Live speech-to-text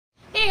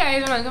Hey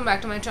guys, and welcome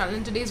back to my channel.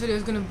 And today's video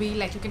is going to be,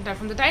 like you can tell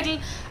from the title,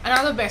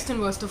 another best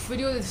and worst of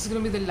video. This is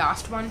going to be the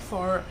last one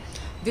for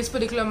this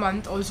particular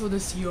month, also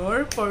this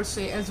year per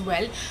se as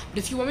well. But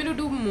if you want me to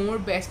do more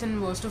best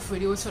and worst of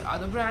videos for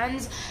other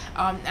brands,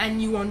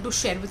 and you want to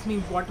share with me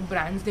what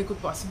brands they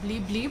could possibly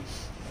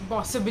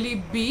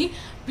be,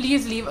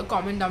 please leave a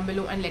comment down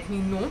below and let me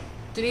know.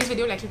 Today's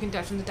video, like you can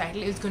tell from the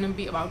title, is going to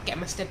be about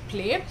Chemist at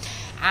Play,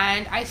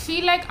 and I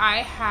feel like I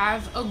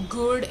have a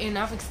good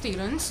enough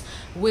experience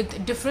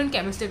with different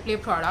Chemist at Play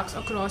products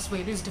across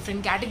various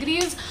different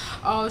categories,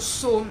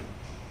 so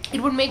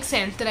it would make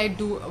sense that I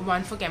do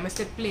one for Chemist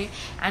at Play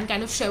and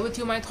kind of share with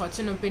you my thoughts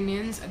and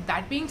opinions.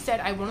 That being said,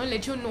 I want to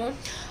let you know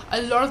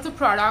a lot of the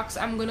products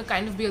I'm going to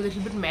kind of be a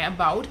little bit meh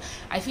about.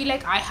 I feel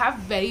like I have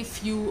very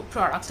few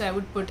products that I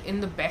would put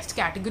in the best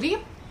category,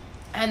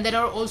 and there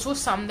are also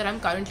some that I'm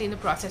currently in the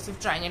process of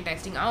trying and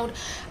testing out.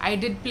 I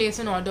did place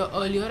an order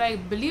earlier, I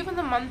believe in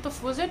the month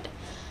of, was it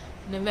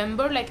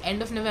November, like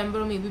end of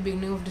November or maybe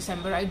beginning of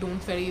December, I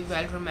don't very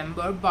well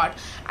remember, but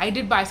I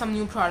did buy some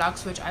new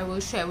products which I will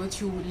share with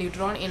you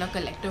later on in a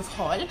collective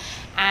haul,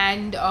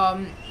 and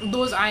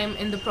those I am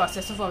in the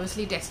process of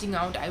obviously testing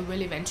out. I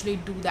will eventually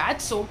do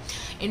that. So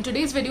in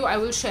today's video, I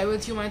will share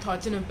with you my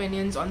thoughts and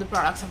opinions on the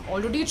products I've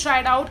already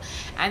tried out,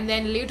 and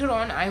then later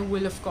on I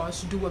will of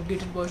course do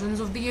updated versions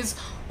of these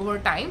over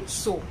time.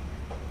 So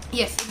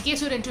yes, in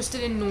case you're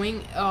interested in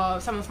knowing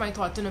some of my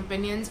thoughts and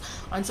opinions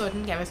on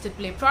certain Chemist at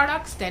Play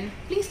products, then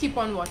please keep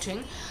on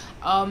watching.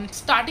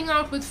 Starting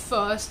out with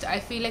first,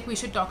 I feel like we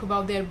should talk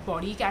about their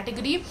body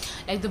category,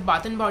 like the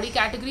bath and body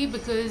category,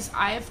 because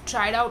I have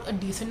tried out a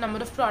decent number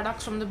of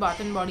products from the bath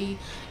and body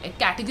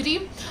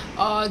category.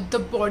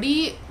 The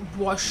body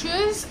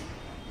washes,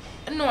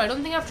 no, I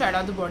don't think I've tried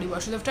out the body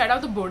washes. I've tried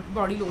out the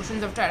body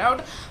lotions. I've tried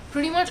out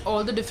pretty much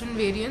all the different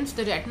variants.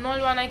 The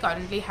retinol one I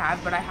currently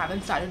have, but I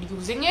haven't started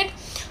using it.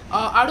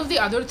 Out of the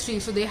other three,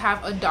 so they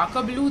have a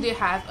darker blue, they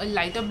have a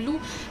lighter blue,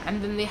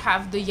 and then they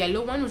have the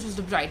yellow one, which is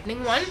the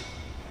brightening one.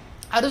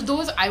 Out of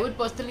those, I would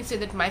personally say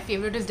that my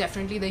favorite is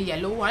definitely the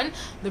yellow one,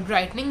 the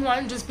brightening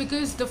one, just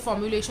because the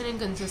formulation and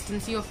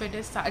consistency of it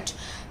is such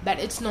that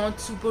it's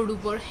not super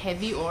duper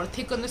heavy or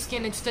thick on the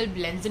skin. It still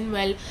blends in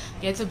well,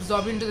 gets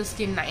absorbed into the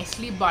skin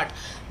nicely. But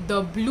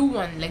the blue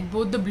one, like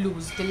both the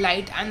blues, the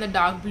light and the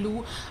dark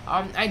blue,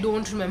 I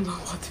don't remember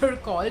what they're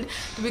called,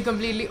 to be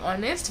completely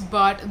honest,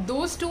 but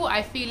those two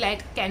I feel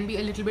like can be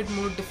a little bit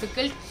more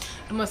difficult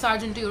to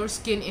massage into your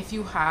skin if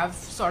you have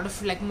sort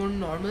of like more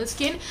normal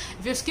skin.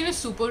 If your skin is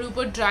super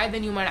duper dry,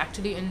 then you might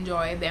actually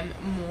enjoy them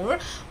more,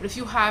 but if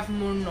you have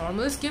more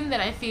normal skin, then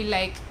I feel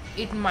like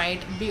it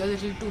might be a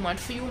little too much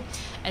for you,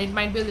 and it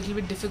might be a little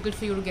bit difficult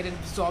for you to get it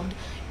absorbed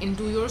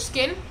into your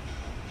skin.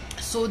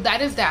 So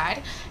that is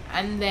that.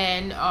 And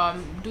then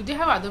do they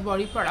have other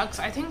body products?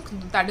 I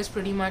think that is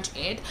pretty much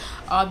it.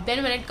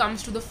 Then when it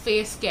comes to the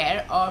face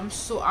care,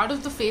 so out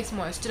of the face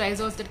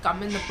moisturizers that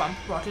come in the pump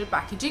bottle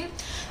packaging,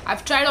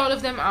 I've tried all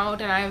of them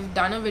out and I've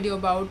done a video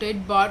about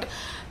it, but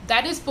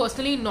that is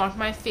personally not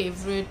my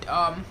favorite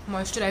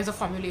moisturizer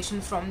formulation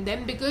from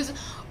them, because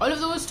all of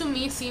those to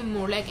me seem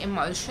more like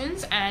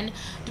emulsions, and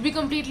to be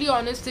completely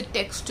honest, the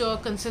texture,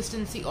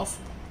 consistency of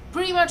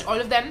pretty much all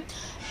of them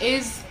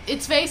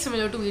it's very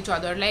similar to each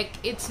other. Like,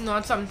 it's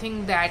not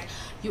something that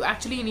you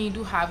actually need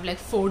to have like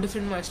 4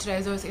 different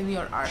moisturizers in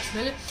your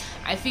arsenal.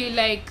 I feel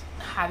like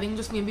having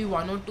just maybe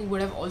 1 or 2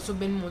 would have also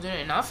been more than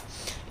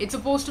enough. It's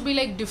supposed to be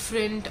like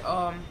different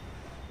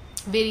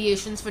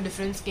variations for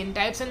different skin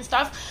types and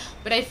stuff,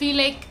 but I feel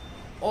like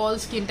all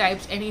skin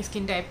types, any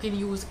skin type can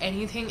use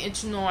anything.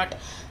 It's not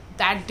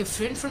that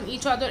different from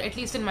each other, at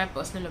least in my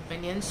personal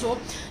opinion. So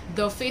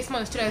the face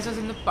moisturizers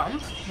in the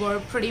pump were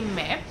pretty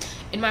meh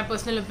in my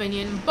personal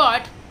opinion,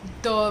 but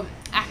the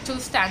actual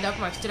stand-up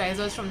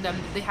moisturizers from them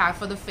that they have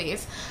for the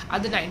face are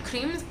the night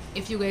creams.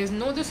 If you guys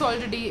know this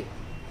already,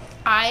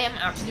 I am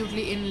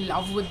absolutely in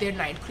love with their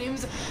night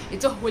creams.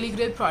 It's a holy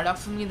grail product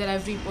for me that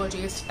I've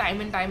repurchased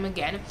time and time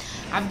again.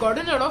 I've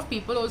gotten a lot of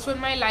people also in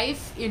my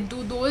life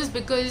into those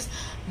because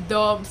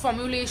the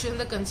formulation,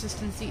 the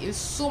consistency is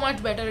so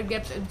much better. It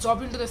gets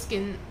absorbed into the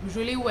skin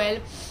really well,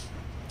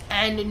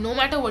 and no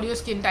matter what your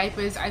skin type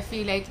is, I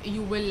feel like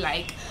you will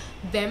like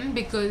them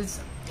because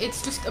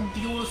it's just a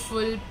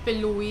beautiful,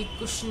 pillowy,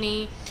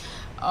 cushiony,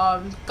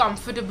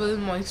 comfortable,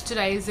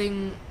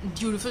 moisturizing,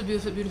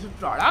 beautiful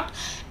product.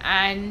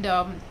 And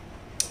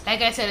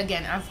like I said,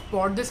 again, I've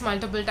bought this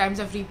multiple times,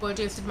 I've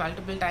repurchased it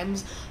multiple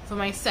times for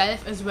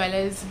myself as well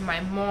as my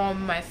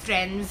mom, my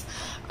friends.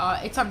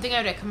 It's something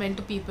I recommend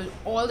to people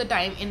all the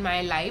time in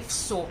my life,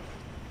 so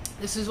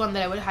this is one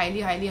that I would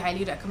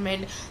highly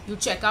recommend you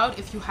check out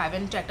if you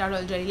haven't checked out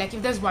already. Like,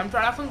 if there's one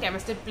product from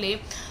Chemist at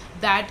Play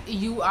that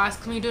you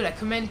ask me to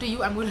recommend to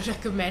you, I'm going to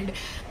recommend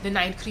the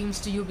night creams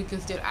to you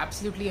because they're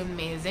absolutely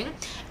amazing.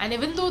 And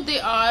even though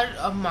they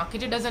are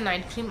marketed as a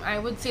night cream, I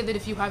would say that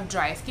if you have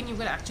dry skin, you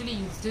can actually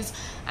use this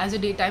as a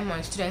daytime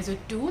moisturizer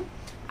too.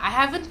 I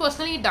haven't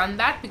personally done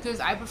that because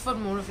I prefer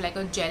more of like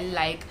a gel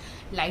like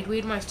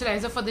lightweight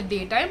moisturizer for the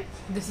daytime.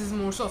 This is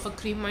more so of a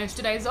cream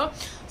moisturizer,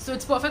 so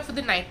it's perfect for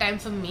the night time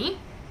for me.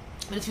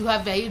 But if you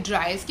have very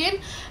dry skin,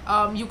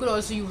 you could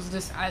also use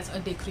this as a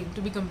day cream,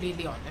 to be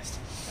completely honest.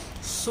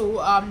 So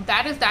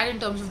that is that in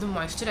terms of the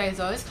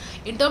moisturizers.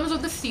 In terms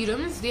of the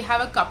serums, they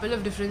have a couple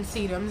of different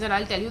serums, and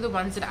I'll tell you the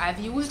ones that I've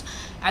used.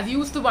 I've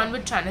used the one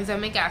with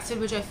tranexamic acid,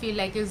 which I feel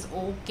like is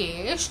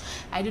okay-ish.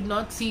 I did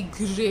not see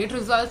great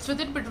results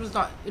with it, but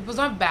it was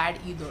not bad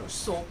either.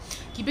 So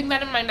keeping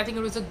that in mind, I think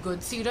it was a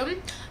good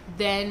serum.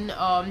 Then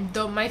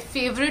my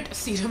favorite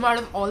serum out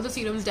of all the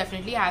serums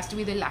definitely has to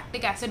be the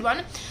lactic acid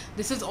one.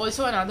 This is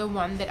also another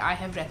one that I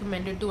have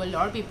recommended to a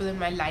lot of people in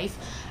my life.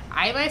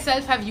 I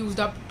myself have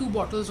used up 2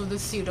 bottles of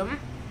this serum,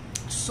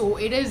 so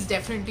it is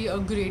definitely a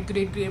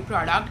great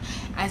product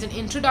as an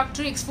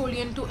introductory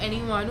exfoliant to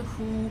anyone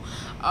who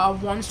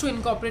wants to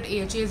incorporate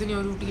AHAs in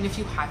your routine. If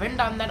you haven't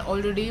done that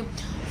already,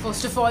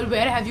 first of all,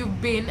 where have you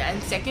been?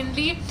 And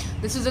secondly,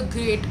 this is a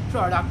great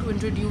product to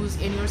introduce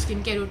in your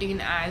skincare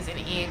routine as an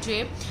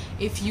AHA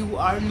if you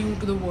are new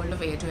to the world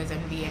of AHAs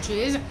and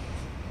BHAs.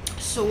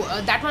 So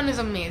that one is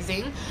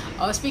amazing.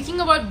 Speaking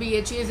about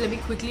BHAs, let me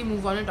quickly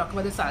move on and talk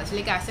about the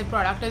salicylic acid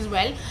product as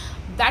well.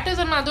 That is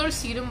another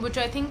serum which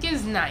I think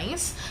is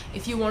nice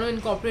if you want to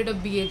incorporate a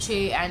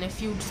BHA, and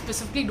if you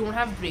specifically don't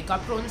have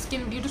breakup prone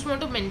skin, you just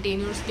want to maintain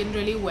your skin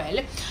really well,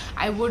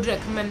 I would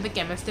recommend the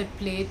Chemist at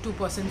Play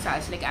 2%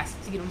 salicylic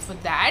acid serum for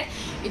that.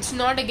 It's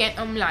not again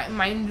a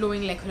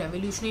mind-blowing like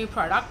revolutionary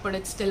product, but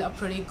it's still a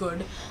pretty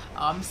good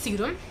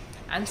serum.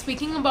 And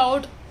speaking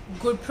about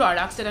good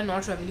products that are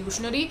not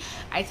revolutionary,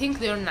 I think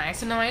their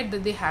niacinamide,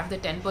 that they have the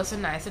 10%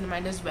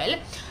 niacinamide as well,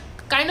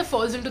 kind of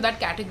falls into that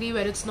category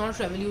where it's not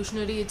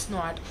revolutionary, it's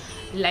not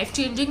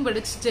life-changing, but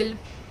it's still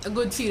a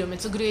good serum.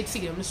 It's a great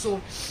serum.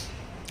 So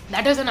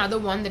that is another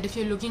one that if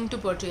you're looking to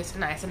purchase a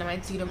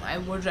niacinamide serum, I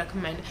would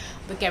recommend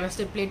the Chemist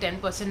at Play 10%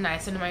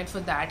 niacinamide for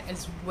that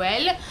as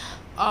well.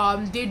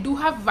 They do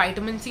have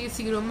vitamin C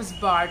serums,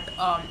 but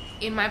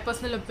in my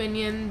personal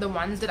opinion, the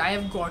ones that I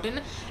have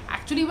gotten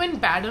actually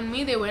went bad on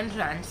me. They went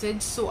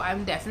rancid, so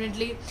I'm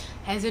definitely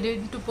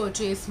hesitant to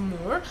purchase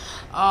more,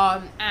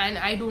 and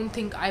I don't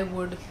think I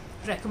would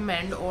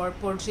recommend or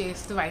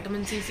purchase the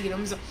vitamin C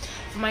serums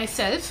for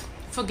myself.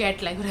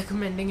 Forget like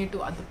recommending it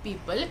to other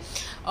people.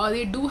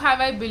 They do have,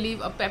 I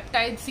believe, a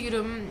peptide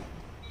serum.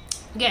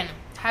 Again,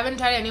 haven't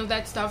tried any of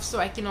that stuff, so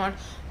I cannot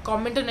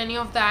comment on any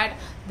of that.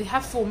 They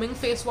have foaming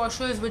face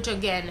washes, which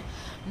again,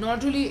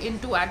 not really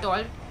into at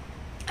all.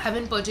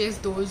 Haven't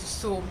purchased those,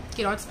 so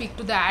cannot speak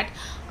to that.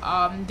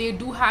 They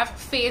do have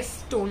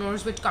face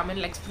toners which come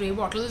in like spray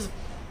bottles,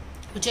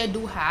 which I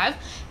do have,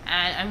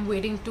 and I'm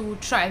waiting to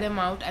try them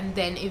out, and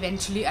then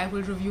eventually I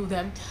will review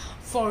them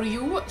for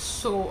you.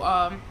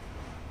 So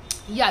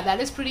yeah, that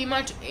is pretty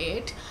much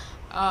it.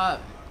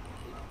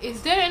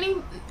 Is there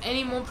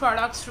any more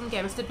products from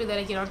Chemist at Play that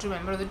I cannot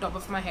remember on the top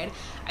of my head?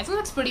 I think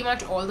that's pretty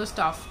much all the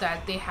stuff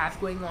that they have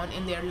going on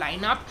in their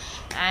lineup,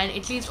 and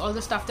at least all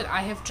the stuff that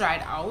I have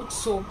tried out.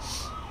 So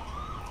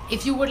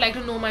if you would like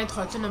to know my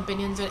thoughts and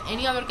opinions on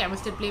any other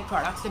Chemist at Play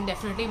products, then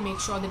definitely make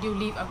sure that you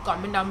leave a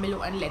comment down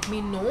below and let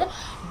me know.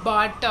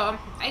 But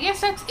I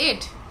guess that's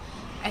it.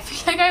 I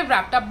feel like I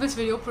wrapped up this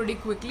video pretty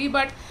quickly,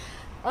 but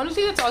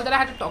honestly that's all that I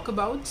had to talk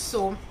about.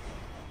 So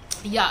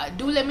yeah,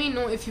 do let me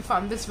know if you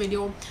found this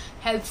video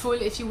helpful.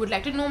 If you would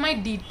like to know my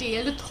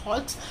detailed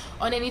thoughts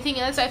on anything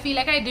else, I feel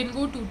like I didn't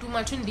go too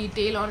much in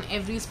detail on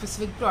every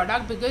specific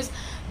product, because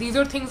these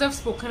are things I've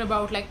spoken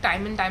about like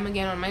time and time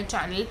again on my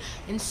channel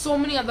in so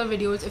many other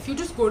videos. If you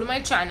just go to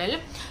my channel,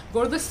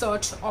 go to the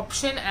search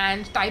option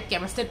and type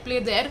Chemist at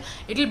Play there,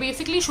 it'll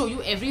basically show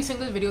you every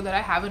single video that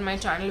I have in my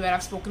channel where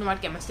I've spoken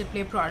about Chemist at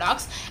Play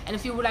products. And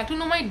if you would like to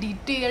know my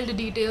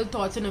detailed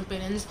thoughts and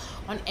opinions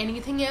on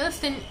anything else,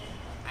 then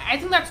I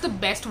think that's the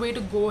best way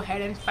to go ahead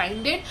and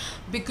find it,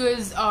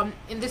 because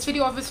in this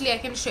video obviously I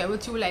can share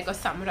with you like a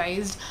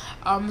summarized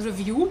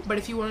review, but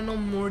if you want to know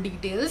more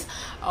details,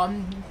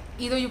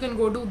 either you can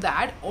go do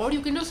that, or you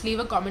can just leave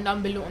a comment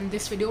down below on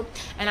this video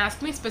and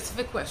ask me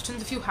specific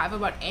questions if you have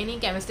about any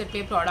Chemist at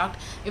Play product.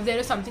 If there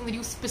is something that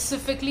you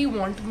specifically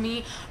want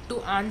me to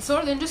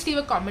answer, then just leave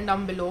a comment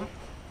down below,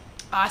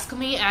 ask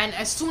me, and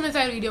as soon as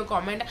I read your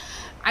comment,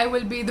 I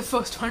will be the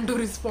first one to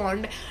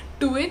respond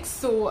to it.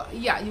 So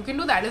yeah, you can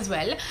do that as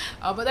well.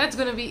 But that's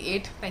gonna be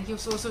it. Thank you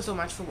so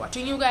much for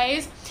watching, you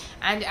guys.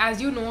 And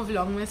as you know,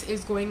 Vlogmas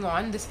is going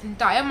on this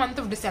entire month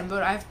of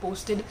December. I've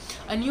posted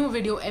a new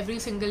video every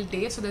single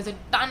day, so there's a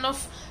ton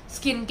of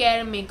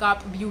skincare,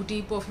 makeup,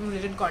 beauty, perfume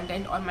related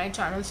content on my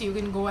channel, so you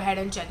can go ahead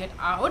and check it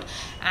out.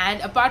 And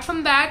apart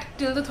from that,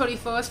 till the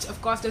 31st,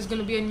 of course, there's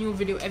gonna be a new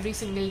video every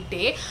single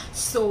day.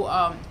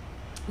 So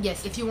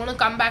yes, if you want to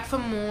come back for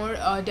more,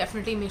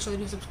 definitely make sure that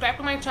you subscribe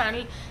to my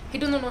channel,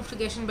 hit on the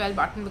notification bell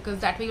button, because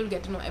that way you'll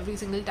get to know every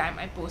single time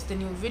I post a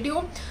new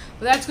video.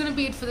 But that's gonna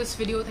be it for this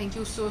video. Thank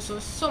you so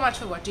much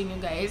for watching, you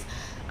guys.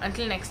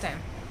 Until next time,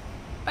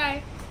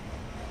 bye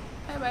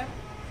bye.